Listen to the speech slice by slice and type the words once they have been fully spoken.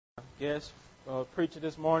guest preacher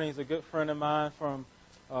this morning is a good friend of mine from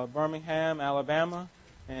Birmingham, Alabama,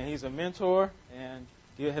 and he's a mentor and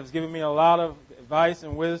he has given me a lot of advice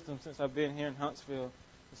and wisdom since I've been here in Huntsville.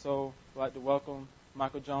 So I'd like to welcome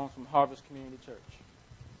Michael Jones from Harvest Community Church.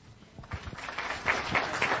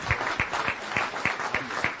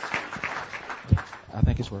 I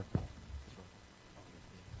think it's working.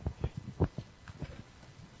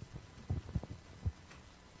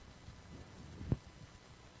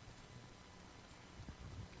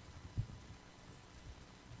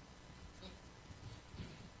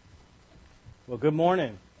 Well, good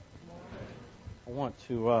morning. I want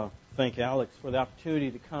to thank Alex for the opportunity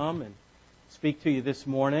to come and speak to you this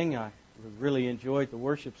morning. I really enjoyed the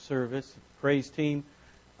worship service. Praise team,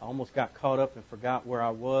 I almost got caught up and forgot where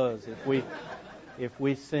I was. If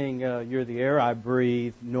we sing You're the Air I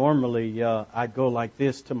Breathe, normally I'd go like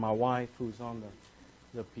this to my wife who's on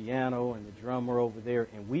the piano and the drummer over there,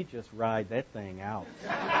 and we just ride that thing out.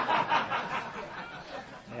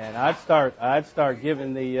 And I'd start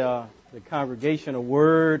giving the congregation a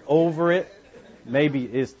word over it. Maybe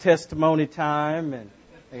it's testimony time and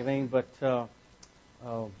everything, but y'all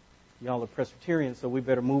are Presbyterians, so we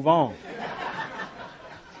better move on.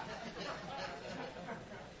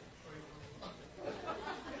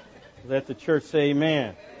 Let the church say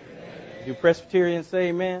amen. Do Presbyterians say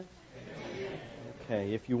amen?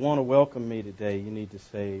 Okay, if you want to welcome me today, you need to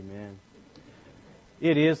say amen.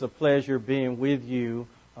 It is a pleasure being with you.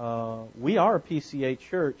 We are a PCA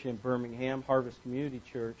church in Birmingham, Harvest Community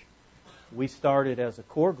Church. We started as a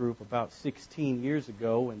core group about 16 years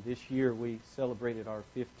ago, and this year we celebrated our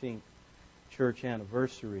 15th church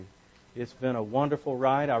anniversary. It's been a wonderful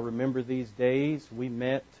ride. I remember these days. We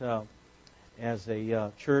met as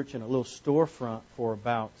a church in a little storefront for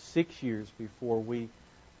about 6 years before we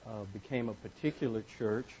became a particular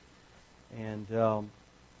church. And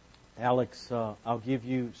Alex, I'll give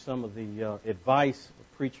you some of the advice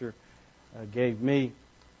the preacher gave me.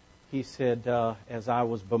 He said, as I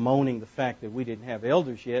was bemoaning the fact that we didn't have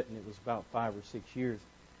elders yet, and it was about 5 or 6 years,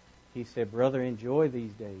 he said, "Brother, enjoy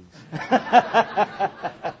these days."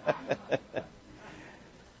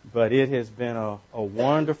 But it has been a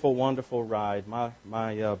wonderful, wonderful ride.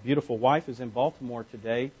 My beautiful wife is in Baltimore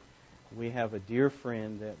today. We have a dear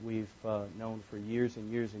friend that we've known for years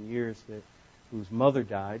and years and years whose mother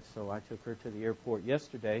died, so I took her to the airport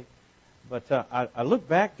yesterday. But I looked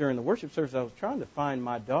back during the worship service. I was trying to find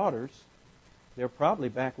my daughters. They're probably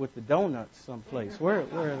back with the donuts someplace. Where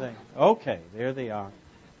are they? Okay, there they are.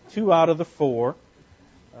 2 out of the 4.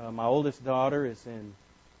 My oldest daughter is in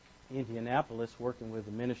Indianapolis working with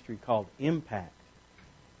a ministry called Impact.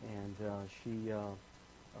 And she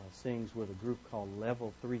sings with a group called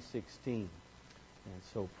Level 316. And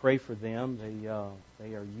so pray for them.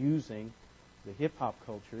 They are using the hip-hop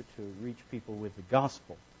culture to reach people with the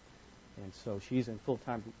gospel. And so she's in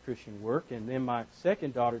full-time Christian work. And then my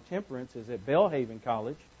second daughter, Temperance, is at Belhaven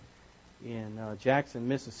College in Jackson,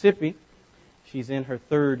 Mississippi. She's in her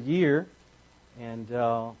 3rd year. And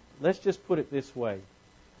let's just put it this way.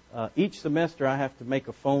 Each semester I have to make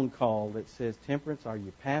a phone call that says, "Temperance, are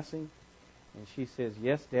you passing?" And she says,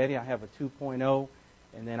 "Yes, Daddy, I have a 2.0.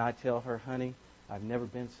 And then I tell her, "Honey, I've never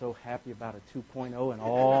been so happy about a 2.0 in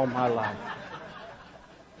all my life."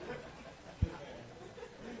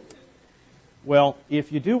 Well,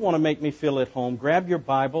 if you do want to make me feel at home, grab your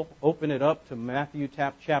Bible, open it up to Matthew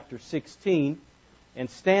chapter 16,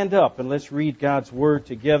 and stand up and let's read God's Word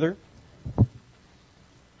together.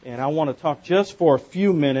 And I want to talk just for a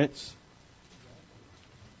few minutes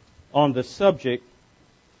on the subject,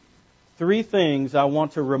 3 things I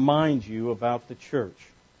want to remind you about the church.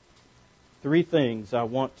 3 things I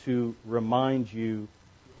want to remind you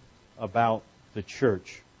about the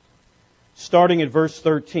church. Starting at verse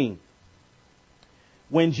 13.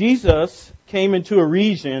 When Jesus came into a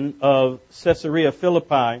region of Caesarea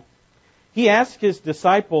Philippi, he asked his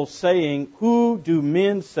disciples, saying, "Who do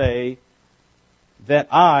men say that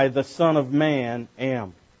I, the Son of Man,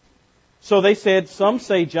 am?" So they said, "Some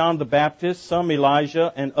say John the Baptist, some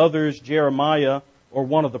Elijah, and others Jeremiah or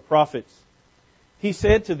one of the prophets." He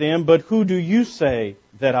said to them, "But who do you say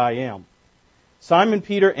that I am?" Simon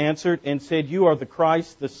Peter answered and said, "You are the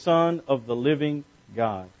Christ, the Son of the living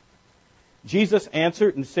God." Jesus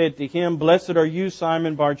answered and said to him, "Blessed are you,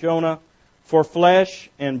 Simon Bar-Jonah, for flesh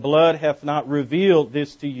and blood hath not revealed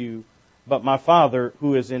this to you, but my Father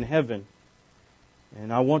who is in heaven."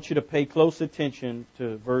 And I want you to pay close attention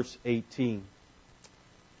to verse 18.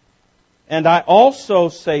 "And I also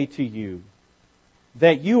say to you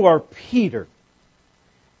that you are Peter,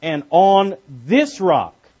 and on this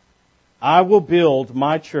rock I will build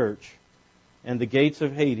my church, and the gates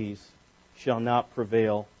of Hades shall not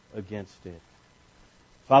prevail against it.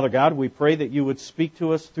 Father God, we pray that you would speak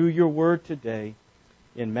to us through your word today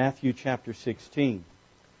in Matthew chapter 16.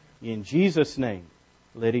 In Jesus' name,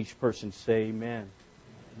 let each person say amen.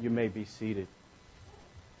 You may be seated.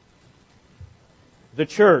 The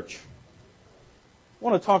church. I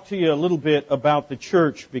want to talk to you a little bit about the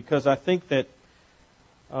church because I think that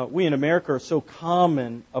we in America are so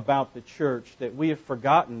common about the church that we have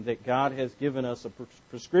forgotten that God has given us a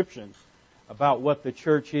prescription about what the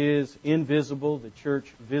church is, invisible, the church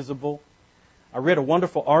visible. I read a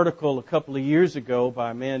wonderful article a couple of years ago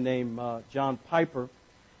by a man named John Piper,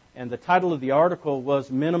 and the title of the article was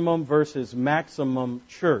Minimum versus Maximum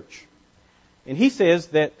Church. And he says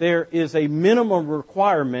that there is a minimum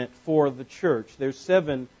requirement for the church. There's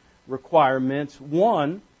 7 requirements.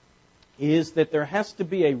 One is that there has to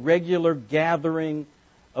be a regular gathering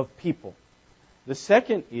of people. The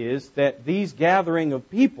second is that these gathering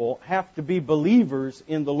of people have to be believers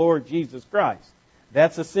in the Lord Jesus Christ.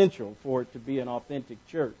 That's essential for it to be an authentic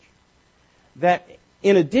church. That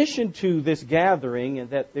in addition to this gathering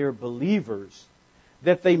and that they're believers,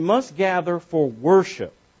 that they must gather for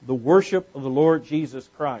worship, the worship of the Lord Jesus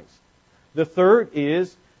Christ. The third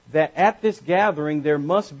is that at this gathering there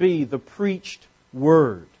must be the preached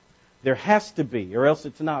word. There has to be, or else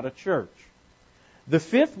it's not a church. The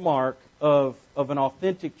 5th mark of an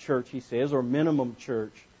authentic church, he says, or minimum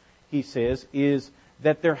church, he says, is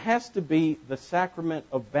that there has to be the sacrament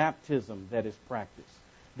of baptism that is practiced.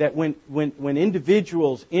 That when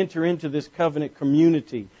individuals enter into this covenant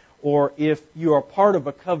community, or if you are part of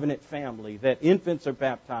a covenant family, that infants are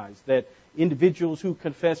baptized, that individuals who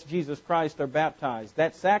confess Jesus Christ are baptized,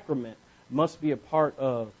 that sacrament must be a part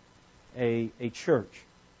of a church.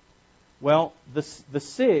 Well, the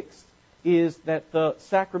 6th is that the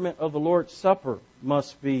sacrament of the Lord's Supper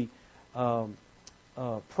must be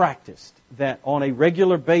practiced. That on a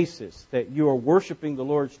regular basis, that you are worshiping the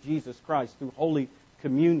Lord Jesus Christ through Holy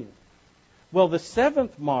Communion. Well, the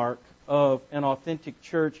 7th mark of an authentic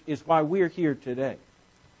church is why we're here today.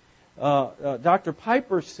 Dr.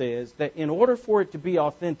 Piper says that in order for it to be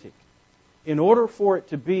authentic, in order for it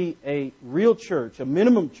to be a real church, a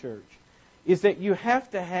minimum church, is that you have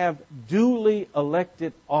to have duly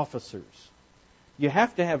elected officers. You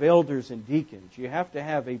have to have elders and deacons. You have to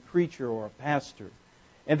have a preacher or a pastor.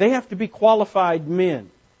 And they have to be qualified men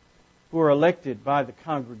who are elected by the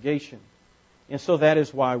congregation. And so that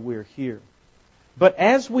is why we're here. But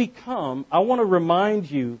as we come, I want to remind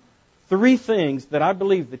you 3 things that I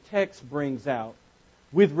believe the text brings out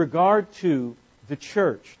with regard to the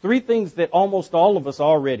church. 3 things that almost all of us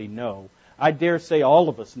already know. I dare say all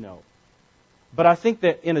of us know. But I think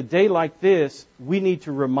that in a day like this, we need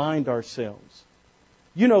to remind ourselves.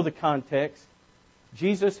 You know the context.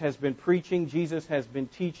 Jesus has been preaching. Jesus has been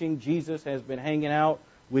teaching. Jesus has been hanging out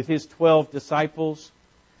with His 12 disciples.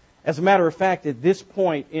 As a matter of fact, at this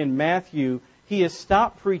point in Matthew, He has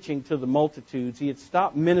stopped preaching to the multitudes. He had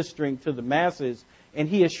stopped ministering to the masses. And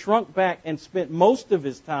He has shrunk back and spent most of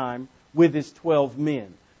His time with His 12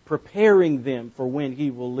 men, preparing them for when He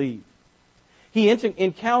will leave. He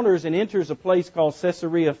encounters and enters a place called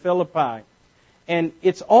Caesarea Philippi. And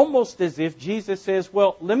it's almost as if Jesus says,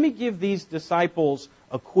 well, let me give these disciples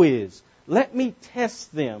a quiz. Let me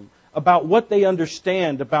test them about what they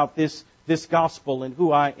understand about this gospel and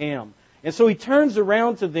who I am. And so He turns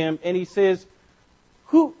around to them and He says,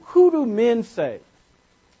 Who do men say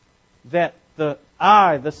that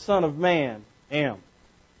I, the Son of Man, am?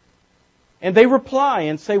 And they reply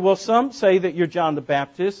and say, well, some say that you're John the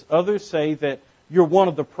Baptist. Others say that you're one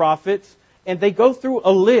of the prophets. And they go through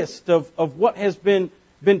a list of what has been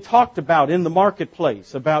talked about in the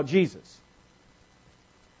marketplace about Jesus.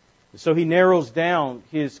 So He narrows down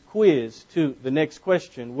His quiz to the next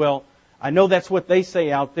question. Well, I know that's what they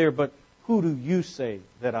say out there, but who do you say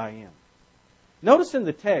that I am? Notice in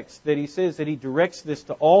the text that He says that He directs this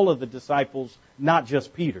to all of the disciples, not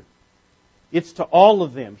just Peter. It's to all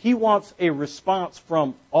of them. He wants a response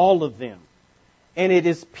from all of them. And it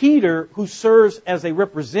is Peter who serves as a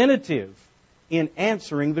representative in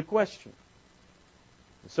answering the question.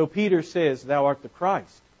 So Peter says, Thou art the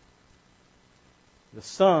Christ, the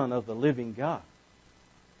Son of the living God.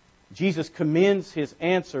 Jesus commends His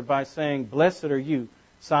answer by saying, Blessed are you,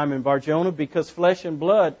 Simon Bar-Jonah, because flesh and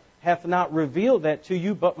blood hath not revealed that to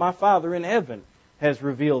you, but my Father in heaven has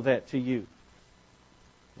revealed that to you.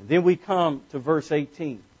 And then we come to verse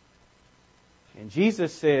 18. And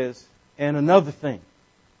Jesus says, and another thing,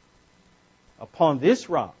 upon this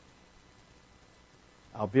rock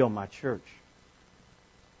I'll build my church.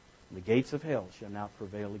 The gates of hell shall not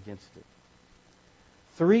prevail against it.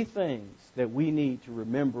 Three things that we need to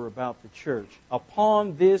remember about the church.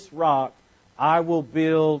 Upon this rock, I will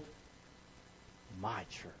build my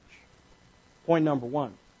church. Point number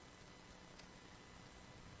one.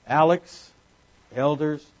 Alex,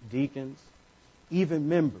 elders, deacons, even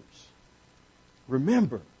members,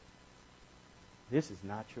 remember, this is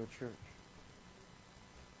not your church.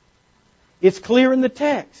 It's clear in the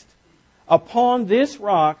text. Upon this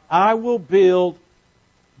rock, I will build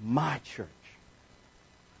my church.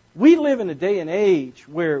 We live in a day and age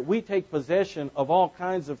where we take possession of all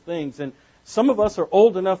kinds of things, and some of us are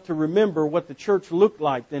old enough to remember what the church looked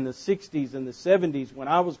like in the 60s and the 70s when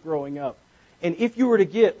I was growing up. And if you were to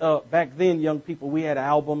get, back then, young people, we had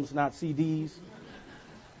albums, not CDs.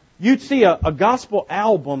 You'd see a gospel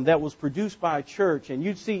album that was produced by a church, and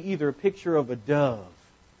you'd see either a picture of a dove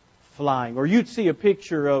flying, or you'd see a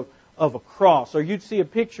picture of a cross, or you'd see a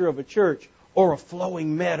picture of a church, or a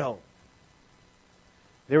flowing meadow.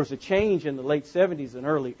 There was a change in the late 70s and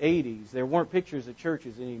early 80s. There weren't pictures of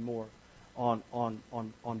churches anymore on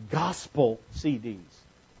gospel CDs.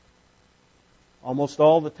 Almost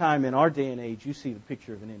all the time in our day and age, you see the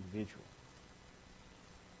picture of an individual.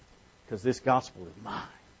 Because this gospel is mine.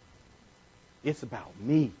 It's about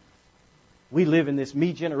me. We live in this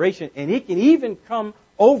me generation, and it can even come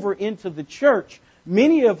over into the church.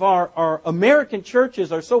 Many of our American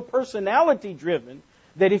churches are so personality-driven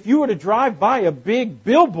that if you were to drive by a big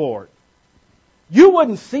billboard, you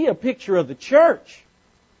wouldn't see a picture of the church.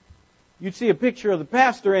 You'd see a picture of the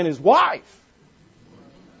pastor and his wife.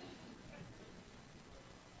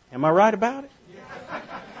 Am I right about it?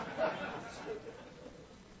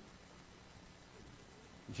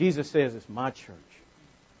 Jesus says it's my church.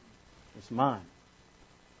 It's mine.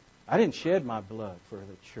 I didn't shed my blood for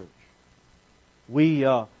the church. We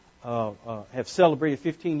have celebrated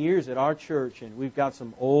 15 years at our church, and we've got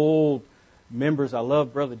some old members. I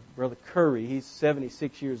love Brother Curry. He's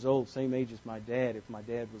 76 years old, same age as my dad, if my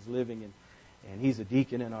dad was living, and he's a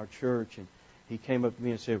deacon in our church. And he came up to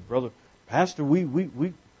me and said, "Brother Pastor,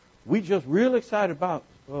 we just real excited about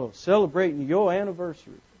celebrating your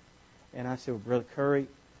anniversary." And I said, "Well, Brother Curry,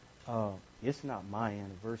 it's not my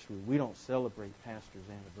anniversary. We don't celebrate pastors'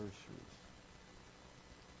 anniversaries.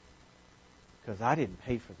 Because I didn't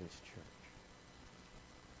pay for this church.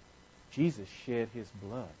 Jesus shed His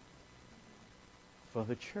blood for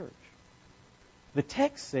the church." The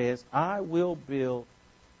text says, "I will build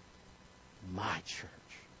my church."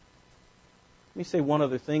 Let me say one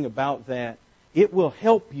other thing about that. It will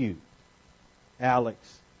help you, Alex,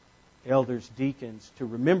 elders, deacons, to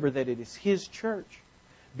remember that it is His church.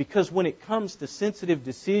 Because when it comes to sensitive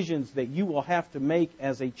decisions that you will have to make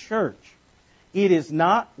as a church, it is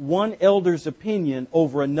not one elder's opinion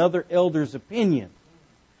over another elder's opinion.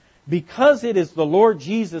 Because it is the Lord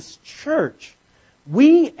Jesus' church,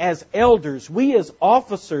 we as elders, we as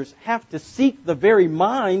officers have to seek the very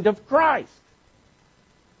mind of Christ.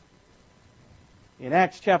 In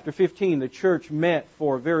Acts chapter 15, the church met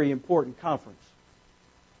for a very important conference.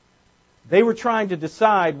 They were trying to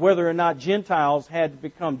decide whether or not Gentiles had to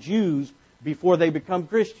become Jews before they become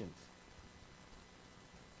Christians.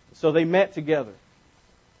 So they met together.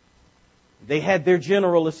 They had their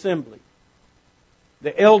general assembly.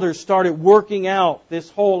 The elders started working out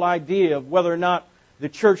this whole idea of whether or not the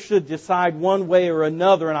church should decide one way or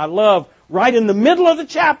another. And I love, right in the middle of the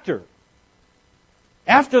chapter,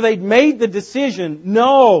 after they'd made the decision,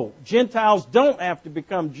 no, Gentiles don't have to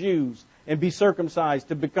become Jews and be circumcised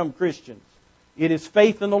to become Christians. It is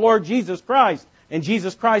faith in the Lord Jesus Christ and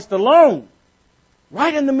Jesus Christ alone.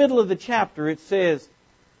 Right in the middle of the chapter it says,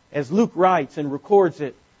 as Luke writes and records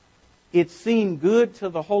it, "It seemed good to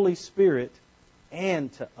the Holy Spirit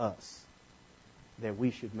and to us that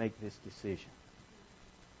we should make this decision."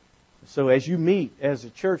 So as you meet as a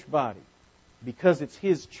church body, because it's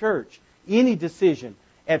His church, any decision,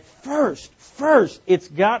 at first, it's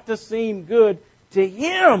got to seem good to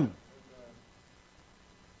Him.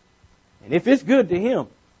 And if it's good to Him,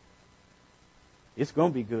 it's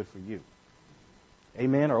going to be good for you.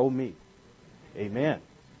 Amen, or oh me. Amen.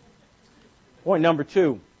 Point number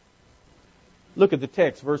 2. Look at the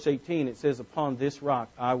text, verse 18. It says, "Upon this rock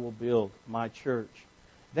I will build my church."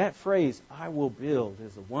 That phrase, "I will build,"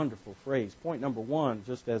 is a wonderful phrase. Point number 1,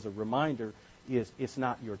 just as a reminder, is it's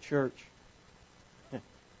not your church.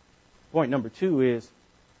 Point number 2 is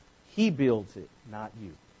He builds it, not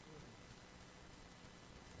you.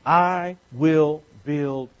 I will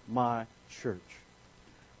build my church.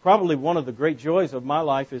 Probably one of the great joys of my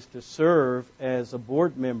life is to serve as a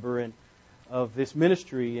board member of this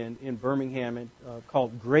ministry in Birmingham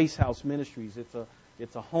called Grace House Ministries.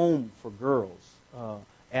 It's a home for girls,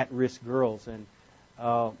 at-risk girls. And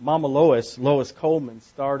Mama Lois Coleman,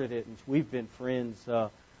 started it, and we've been friends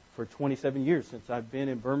for 27 years since I've been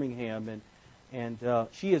in Birmingham, and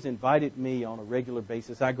she has invited me on a regular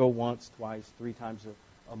basis. I go once, twice, 3 times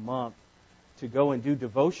a month to go and do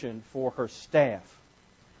devotion for her staff.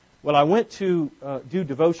 Well, I went to do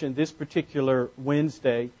devotion this particular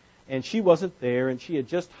Wednesday, and she wasn't there, and she had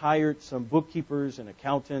just hired some bookkeepers and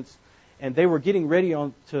accountants, and they were getting ready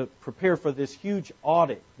to prepare for this huge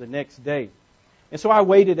audit the next day. And so I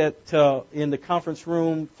waited in the conference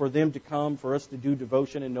room for them to come, for us to do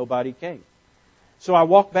devotion, and nobody came. So I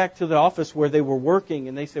walked back to the office where they were working,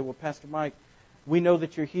 and they said, well, Pastor Mike, we know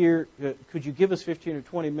that you're here. Could you give us 15 or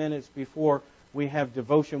 20 minutes before we have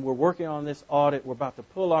devotion? We're working on this audit. We're about to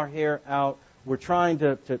pull our hair out. We're trying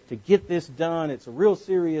to get this done. It's a real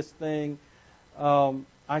serious thing.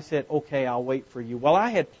 I said, okay, I'll wait for you. Well, I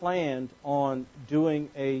had planned on doing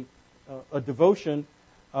a devotion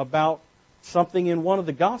about something in one of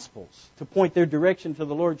the Gospels to point their direction to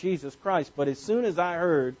the Lord Jesus Christ. But as soon as I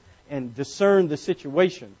heard and discerned the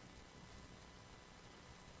situation,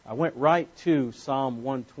 I went right to Psalm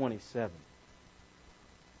 127.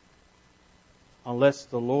 Unless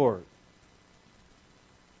the Lord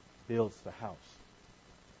builds the house,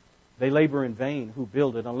 they labor in vain who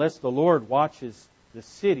build it. Unless the Lord watches the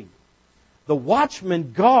city, the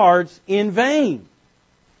watchman guards in vain.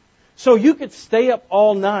 So you could stay up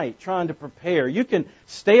all night trying to prepare. You can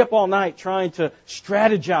stay up all night trying to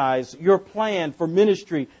strategize your plan for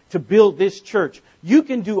ministry to build this church. You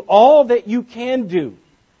can do all that you can do.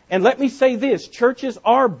 And let me say this, churches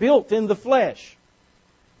are built in the flesh,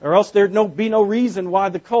 or else there'd be no reason why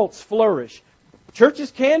the cults flourish. Churches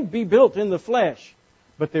can be built in the flesh,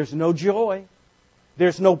 but there's no joy.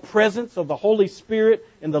 There's no presence of the Holy Spirit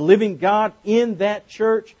and the living God in that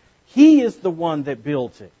church. He is the one that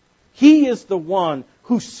builds it. He is the one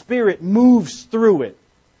whose Spirit moves through it.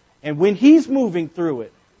 And when He's moving through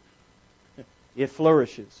it, it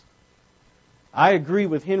flourishes. I agree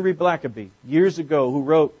with Henry Blackaby years ago, who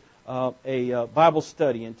wrote a Bible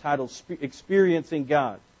study entitled Experiencing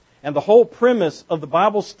God. And the whole premise of the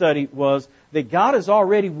Bible study was that God is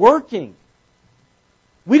already working.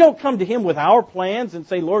 We don't come to Him with our plans and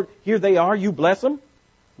say, Lord, here they are, you bless them,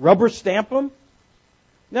 rubber stamp them.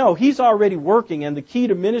 No, He's already working, and the key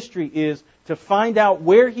to ministry is to find out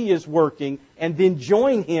where He is working and then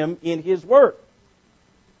join Him in His work.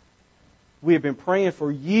 We have been praying for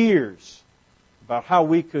years about how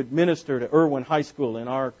we could minister to Irwin High School in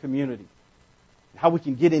our community, how we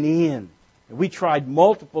can get it in. And we tried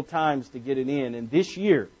multiple times to get it in, and this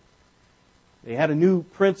year they had a new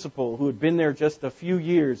principal who had been there just a few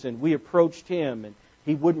years, and we approached him, and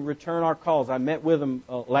he wouldn't return our calls. I met with him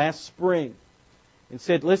last spring and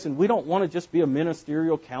said, listen, we don't want to just be a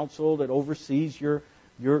ministerial council that oversees your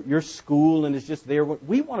school and is just there.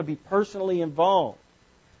 We want to be personally involved.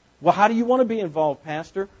 Well, how do you want to be involved,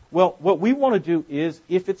 Pastor? Well, what we want to do is,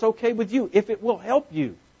 if it's okay with you, if it will help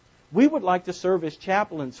you, we would like to serve as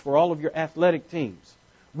chaplains for all of your athletic teams.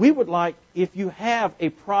 We would like, if you have a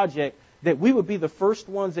project, that we would be the first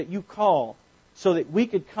ones that you call so that we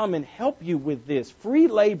could come and help you with this. Free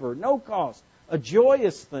labor, no cost, a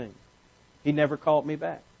joyous thing. He never called me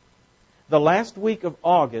back. The last week of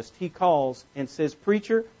August, he calls and says,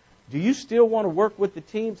 Preacher, do you still want to work with the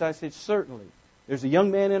teams? I said, certainly. There's a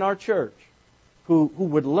young man in our church who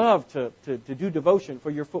would love to do devotion for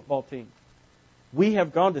your football team. We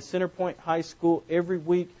have gone to Centerpoint High School every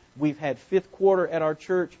week. We've had fifth quarter at our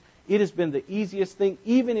church. It has been the easiest thing.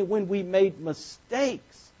 Even when we made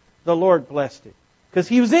mistakes, the Lord blessed it because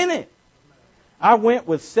He was in it. I went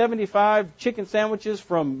with 75 chicken sandwiches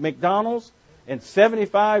from McDonald's and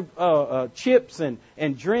 75 chips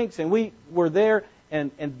and drinks, and we were there,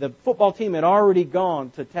 and the football team had already gone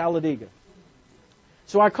to Talladega.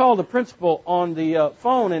 So I called the principal on the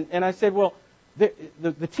phone, and I said, well,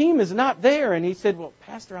 the team is not there. And he said, well,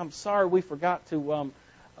 Pastor, I'm sorry we forgot to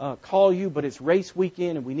call you, but it's race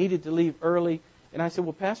weekend, and we needed to leave early. And I said,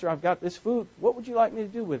 well, Pastor, I've got this food. What would you like me to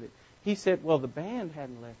do with it? He said, well, the band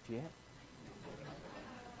hadn't left yet.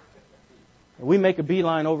 And we make a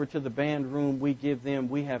beeline over to the band room.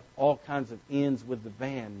 We have all kinds of ends with the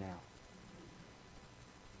band now.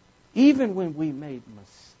 Even when we made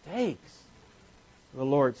mistakes, the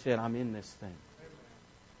Lord said, I'm in this thing.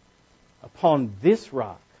 Upon this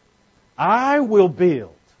rock, I will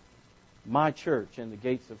build my church, and the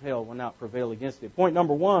gates of hell will not prevail against it. Point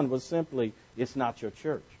number 1 was simply, it's not your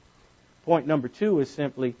church. Point number 2 is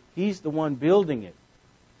simply, He's the one building it.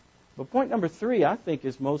 But point number 3, I think,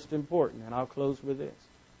 is most important, and I'll close with this.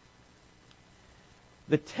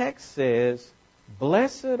 The text says,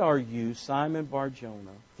 Blessed are you, Simon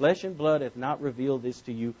Bar-Jonah. Flesh and blood hath not revealed this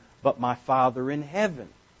to you, but my Father in heaven.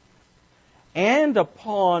 And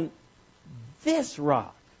upon this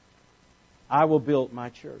rock I will build my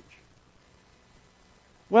church.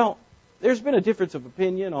 Well, there's been a difference of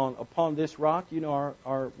opinion on upon this rock. You know,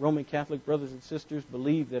 our Roman Catholic brothers and sisters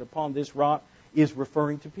believe that upon this rock is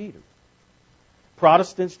referring to Peter.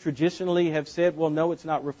 Protestants traditionally have said, well, no, it's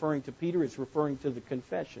not referring to Peter. It's referring to the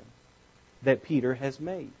confession that Peter has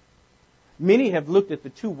made. Many have looked at the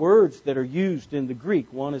two words that are used in the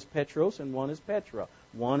Greek. One is Petros and one is Petra.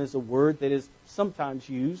 One is a word that is sometimes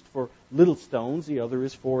used for little stones. The other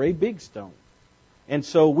is for a big stone. And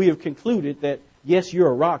so we have concluded that, yes, you're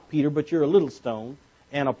a rock, Peter, but you're a little stone.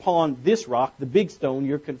 And upon this rock, the big stone,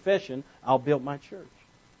 your confession, I'll build my church.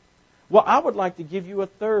 Well, I would like to give you a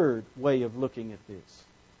third way of looking at this.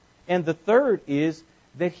 And the third is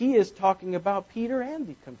that he is talking about Peter and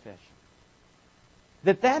the confession.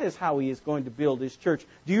 That is how he is going to build his church.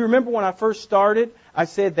 Do you remember when I first started, I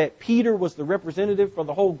said that Peter was the representative for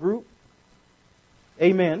the whole group?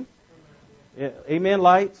 Amen. Yeah, amen,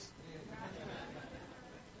 lights.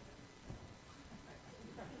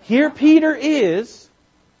 Here Peter is,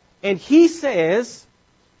 and he says,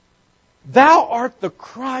 Thou art the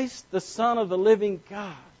Christ, the Son of the living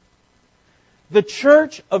God. The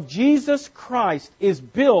church of Jesus Christ is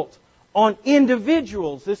built on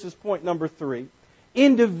individuals. This is point number 3.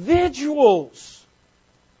 Individuals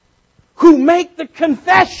who make the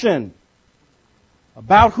confession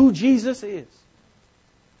about who Jesus is.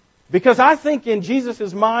 Because I think in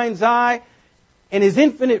Jesus' mind's eye and His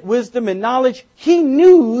infinite wisdom and knowledge, He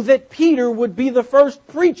knew that Peter would be the first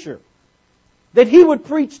preacher. That he would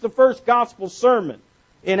preach the first gospel sermon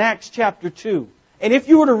in Acts chapter 2. And if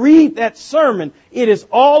you were to read that sermon, it is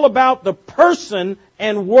all about the person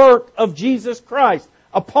and work of Jesus Christ.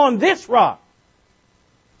 Upon this rock,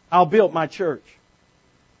 I'll build my church.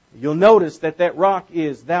 You'll notice that rock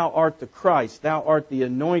is, Thou art the Christ. Thou art the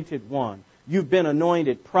anointed one. You've been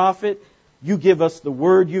anointed prophet. You give us the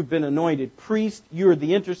word. You've been anointed priest. You are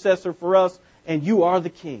the intercessor for us. And you are the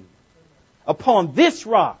king. Upon this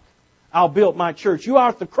rock, I'll build my church. You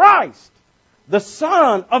are the Christ, the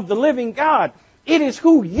Son of the living God. It is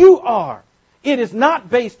who you are. It is not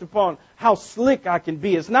based upon how slick I can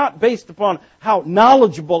be. It's not based upon how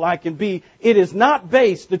knowledgeable I can be. It is not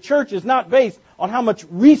based, the church is not based on how much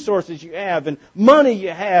resources you have and money you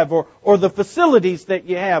have or the facilities that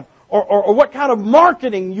you have or what kind of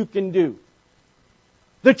marketing you can do.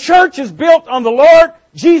 The church is built on the Lord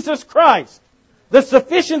Jesus Christ. The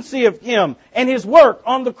sufficiency of Him and His work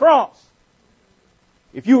on the cross.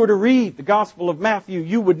 If you were to read the Gospel of Matthew,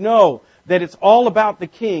 you would know that it's all about the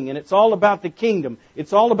King and it's all about the kingdom.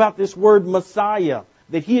 It's all about this word Messiah,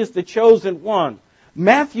 that He is the chosen one.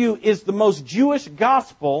 Matthew is the most Jewish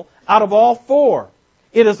gospel out of all 4.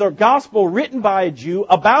 It is a gospel written by a Jew,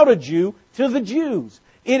 about a Jew, to the Jews.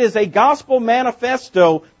 It is a gospel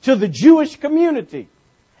manifesto to the Jewish community.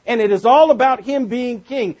 And it is all about Him being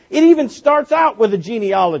king. It even starts out with a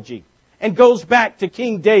genealogy and goes back to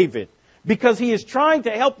King David. Because he is trying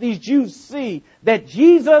to help these Jews see that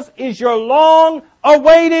Jesus is your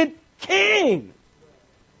long-awaited king.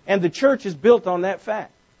 And the church is built on that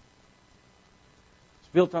fact. It's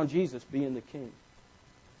built on Jesus being the king.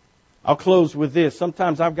 I'll close with this.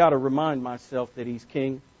 Sometimes I've got to remind myself that He's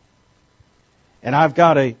king. And I've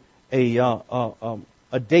got a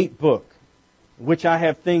date book, in which I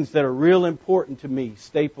have things that are real important to me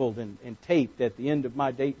stapled and taped at the end of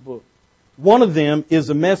my date book. One of them is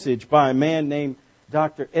a message by a man named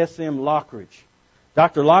Dr. S.M. Lockridge.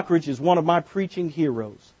 Dr. Lockridge is one of my preaching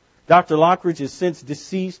heroes. Dr. Lockridge is since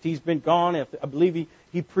deceased. He's been gone. I believe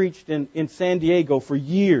he preached in San Diego for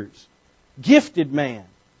years. Gifted man.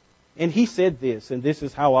 And he said this, and this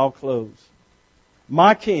is how I'll close.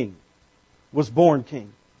 My king was born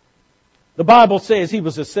king. The Bible says He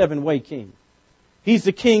was a 7-way king. He's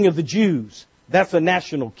the king of the Jews. That's a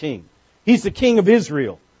national king. He's the king of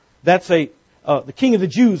Israel. That's the king of the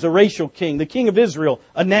Jews, a racial king. The king of Israel,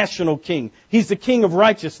 a national king. He's the king of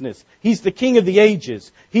righteousness. He's the king of the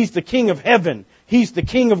ages. He's the king of heaven. He's the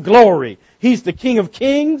king of glory. He's the king of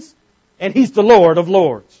kings. And He's the Lord of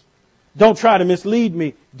lords. Don't try to mislead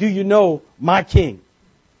me. Do you know my king?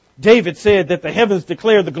 David said that the heavens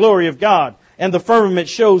declare the glory of God and the firmament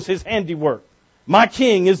shows His handiwork. My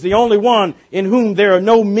king is the only one in whom there are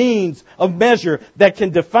no means of measure that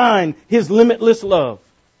can define His limitless love.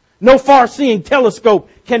 No far-seeing telescope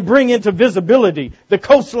can bring into visibility the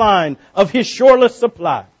coastline of His shoreless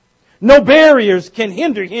supply. No barriers can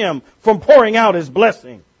hinder Him from pouring out His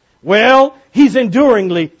blessing. Well, He's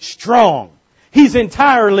enduringly strong. He's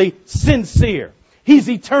entirely sincere. He's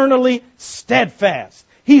eternally steadfast.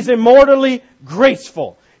 He's immortally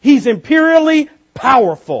graceful. He's imperially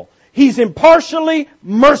powerful. He's impartially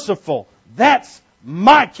merciful. That's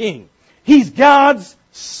my King. He's God's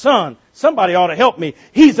Son. Somebody ought to help me.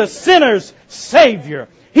 He's a sinner's Savior.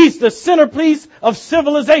 He's the centerpiece of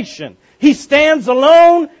civilization. He stands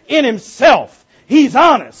alone in Himself. He's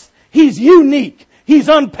honest. He's unique. He's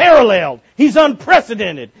unparalleled. He's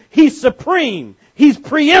unprecedented. He's supreme. He's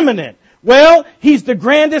preeminent. Well, He's the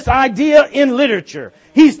grandest idea in literature.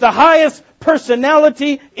 He's the highest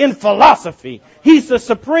personality in philosophy. He's the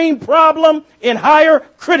supreme problem in higher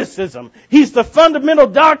criticism. He's the fundamental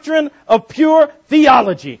doctrine of pure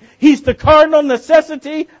theology. He's the cardinal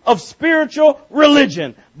necessity of spiritual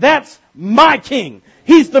religion. That's my King.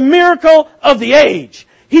 He's the miracle of the age.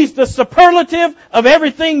 He's the superlative of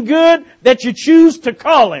everything good that you choose to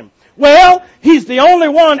call Him. Well, He's the only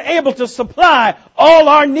one able to supply all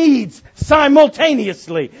our needs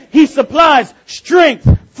simultaneously. He supplies strength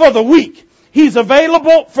for the weak. He's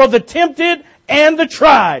available for the tempted and the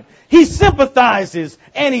tried. He sympathizes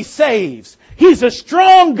and He saves. He's a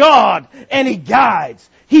strong God and He guides.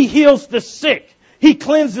 He heals the sick. He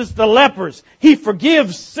cleanses the lepers. He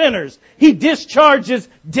forgives sinners. He discharges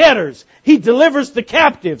debtors. He delivers the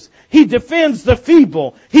captives. He defends the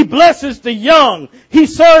feeble. He blesses the young. He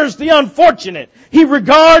serves the unfortunate. He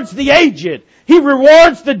regards the aged. He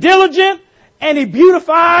rewards the diligent. And He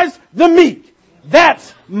beautifies the meek.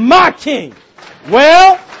 That's my King.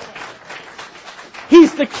 Well,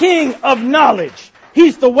 He's the King of knowledge.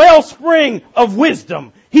 He's the wellspring of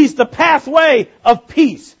wisdom. He's the pathway of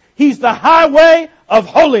peace. He's the highway of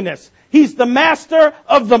holiness. He's the master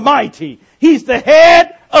of the mighty. He's the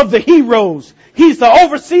head of the heroes. He's the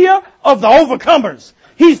overseer of the overcomers.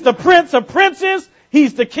 He's the Prince of princes.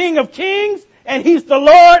 He's the King of kings. And He's the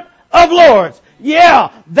Lord of lords.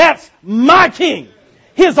 Yeah, that's my King.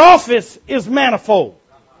 His office is manifold.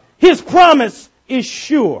 His promise is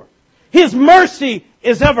sure. His mercy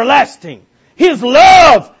is everlasting. His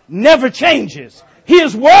love never changes.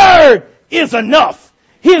 His word is enough.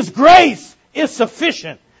 His grace is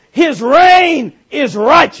sufficient. His reign is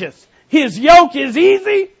righteous. His yoke is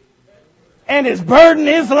easy and His burden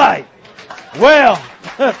is light. Well,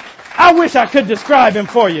 I wish I could describe Him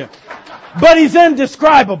for you, but He's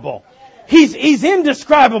indescribable. He's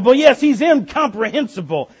indescribable. Yes, He's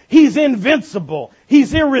incomprehensible. He's invincible.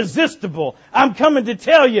 He's irresistible. I'm coming to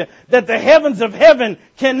tell you that the heavens of heaven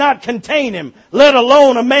cannot contain Him, let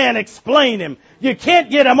alone a man explain Him. You can't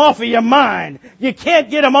get Him off of your mind. You can't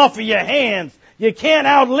get Him off of your hands. You can't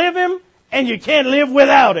outlive Him, and you can't live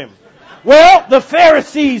without Him. Well, the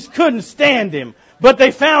Pharisees couldn't stand Him, but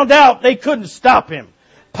they found out they couldn't stop Him.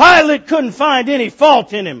 Pilate couldn't find any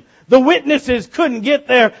fault in Him. The witnesses couldn't get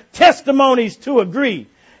their testimonies to agree.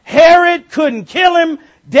 Herod couldn't kill Him.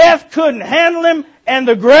 Death couldn't handle Him. And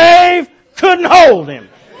the grave couldn't hold Him.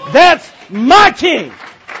 That's my King.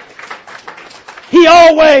 He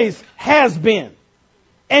always has been.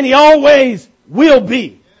 And He always will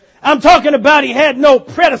be. I'm talking about He had no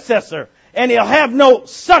predecessor. And He'll have no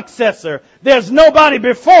successor. There's nobody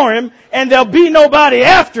before Him. And there'll be nobody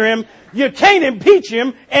after Him. You can't impeach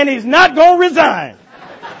Him. And He's not going to resign.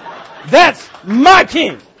 That's my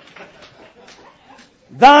King.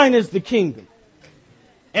 Thine is the kingdom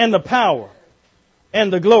and the power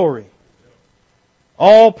and the glory.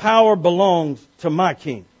 All power belongs to my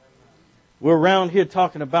King. We're around here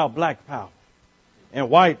talking about black power and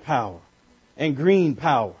white power and green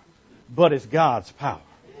power, but it's God's power.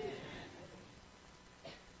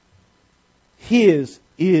 His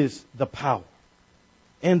is the power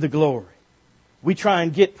and the glory. We try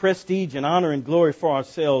and get prestige and honor and glory for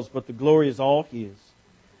ourselves, but the glory is all His.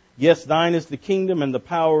 Yes, thine is the kingdom and the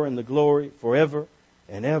power and the glory forever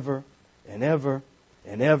and ever and ever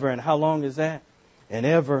and ever. And how long is that? And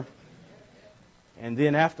ever. And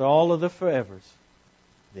then after all of the forevers,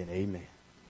 then amen.